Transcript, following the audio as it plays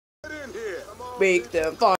Make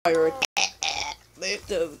them fire. Make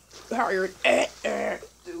them higher.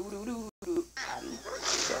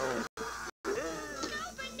 So.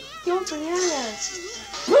 Yo, bananas.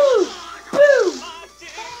 Boo! Boo!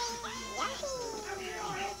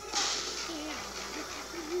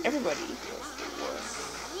 Everybody.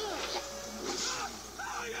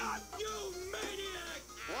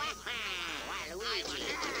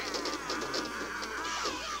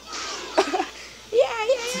 Yeah.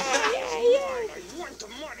 I want the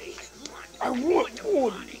money. I want the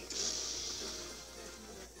money.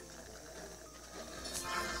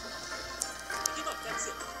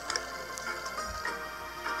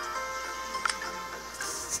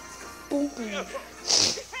 Boom, boom.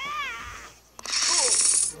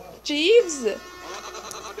 Jeeves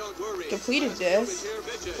completed this,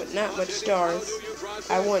 but not much stars.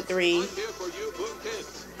 I want 3.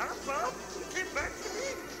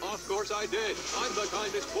 Of course I did. I'm the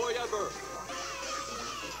kindest boy ever.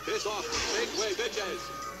 Piss off, make way, bitches.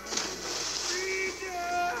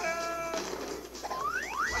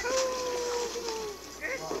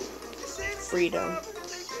 Freedom.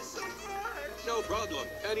 No problem.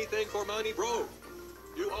 Anything for money, bro.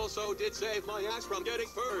 You also did save my ass from getting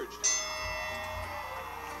purged.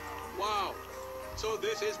 Wow. So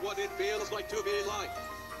this is what it feels like to be like.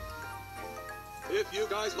 If you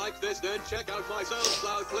guys like this, then check out my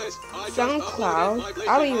SoundCloud list. SoundCloud?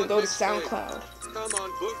 I don't even go to SoundCloud. Come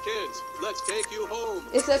on, Boot Kids. Let's take you home.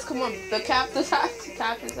 It says, come on, the captain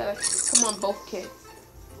says, come on, both kids.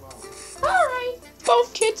 Alright,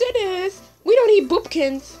 both kids it is. We don't need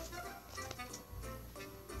boopkins.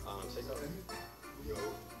 Yo,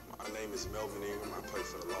 my name is Melvin Ingram. I play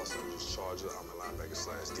for the Los Angeles Chargers. I'm a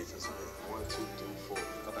linebacker/defensive end. 1, 2, 3, 4. I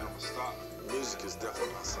think I'm gonna stop. Music is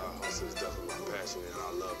definitely my side hustle. It's definitely my passion, and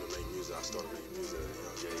I love to make music. I started making music at a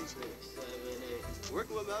young age.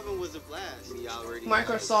 Working with Melvin was a blast. He already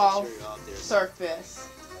Microsoft Surface.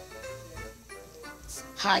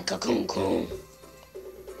 Hi, Cocoon Coon.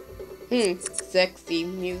 Sexy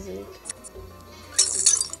music.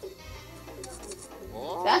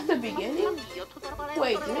 That's the beginning?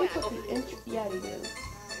 Wait, did they put the intro? Yeah, they did.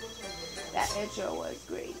 That intro was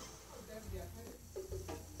great.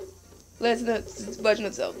 Legend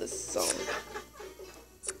of Zelda song.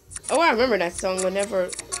 Oh, I remember that song whenever...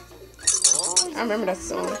 I remember that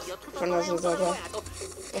song from Legend of Zelda.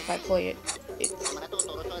 If I play it,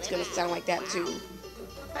 it's gonna sound like that too.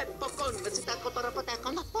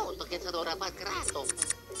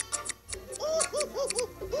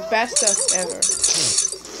 Best stuff ever.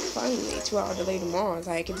 Finally, 2 hour delay tomorrow,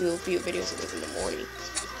 so I can do a few videos of this in the morning.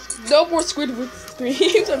 No more Squidward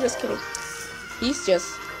screams. I'm just kidding. He's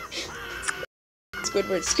just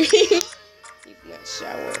Squidward screams. He's in that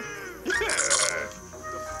shower.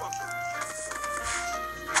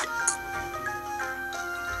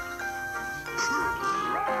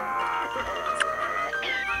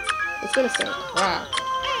 It's gonna sound crap.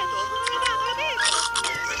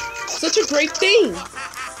 Such a great thing.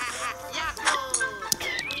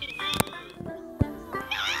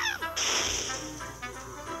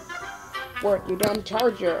 Work, you dumb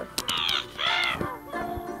charger.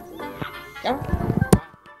 Yeah.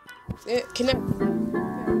 Connect.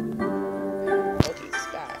 Okay,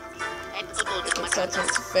 stop.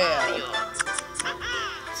 Sentence failed.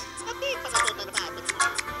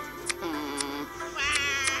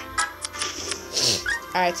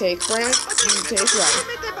 I take France, you take right.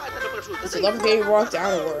 It's a lovely day to walk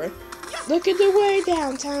downward. Look at the way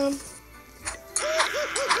down, Tom.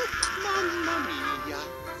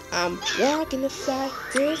 I'm walking the side,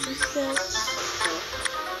 this is such.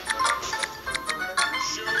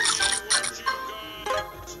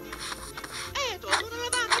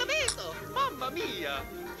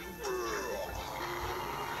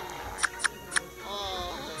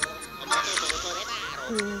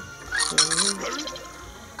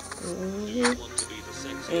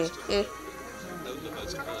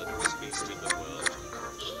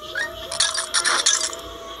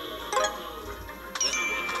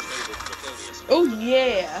 Oh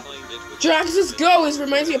yeah! Draxus Go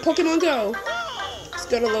reminds me of Pokemon Go. It's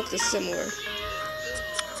gonna look similar.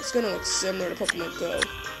 It's gonna look similar to Pokemon Go.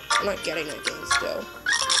 I'm not getting that game still.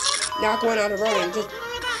 Not going on a road and just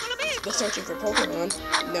searching for Pokemon.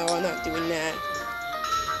 No, I'm not doing that.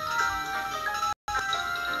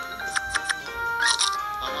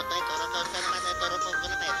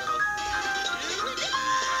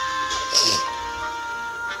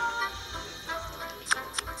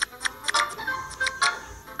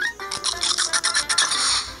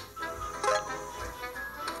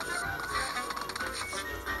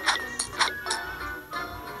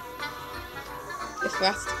 It's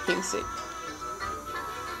fast music.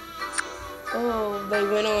 Oh, they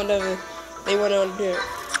went on the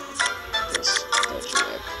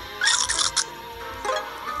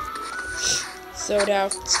so now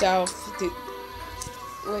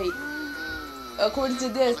wait. According to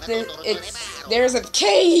this, there's a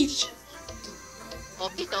cage.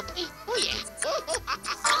 Okie dokie. Oh yeah.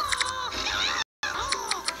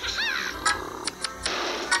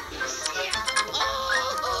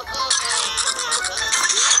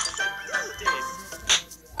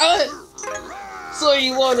 So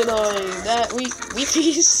you wanna know that we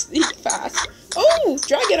sneak fast. Oh,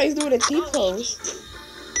 Dragonite's doing a T-pose.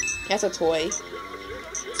 That's a toy.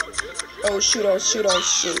 Oh shoot, oh shoot, oh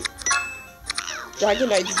shoot.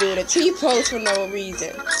 Dragonite's doing a T-pose for no reason.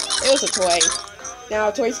 It was a toy.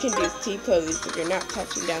 Now toys can do T-pose if you're not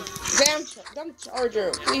touching them. Damn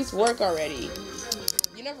charger, please work already.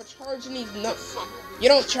 You never charge enough. You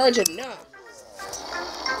don't charge enough.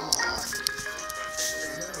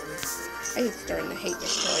 I'm starting to hate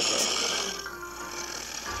this charger.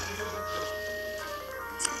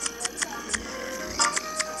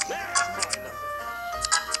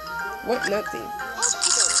 What? Nothing.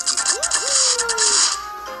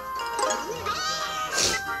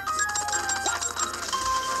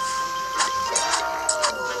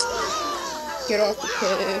 Get off the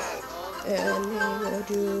cliff, and then we'll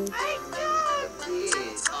do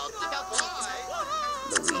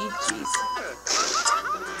Luigi's.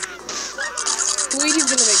 Luigi's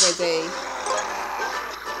gonna make my day.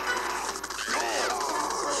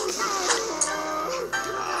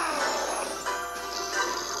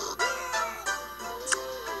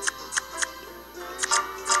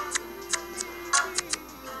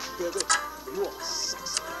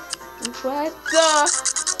 What the?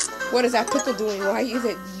 What is that pickle doing? Why is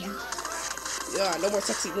it? No more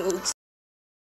sexy moves.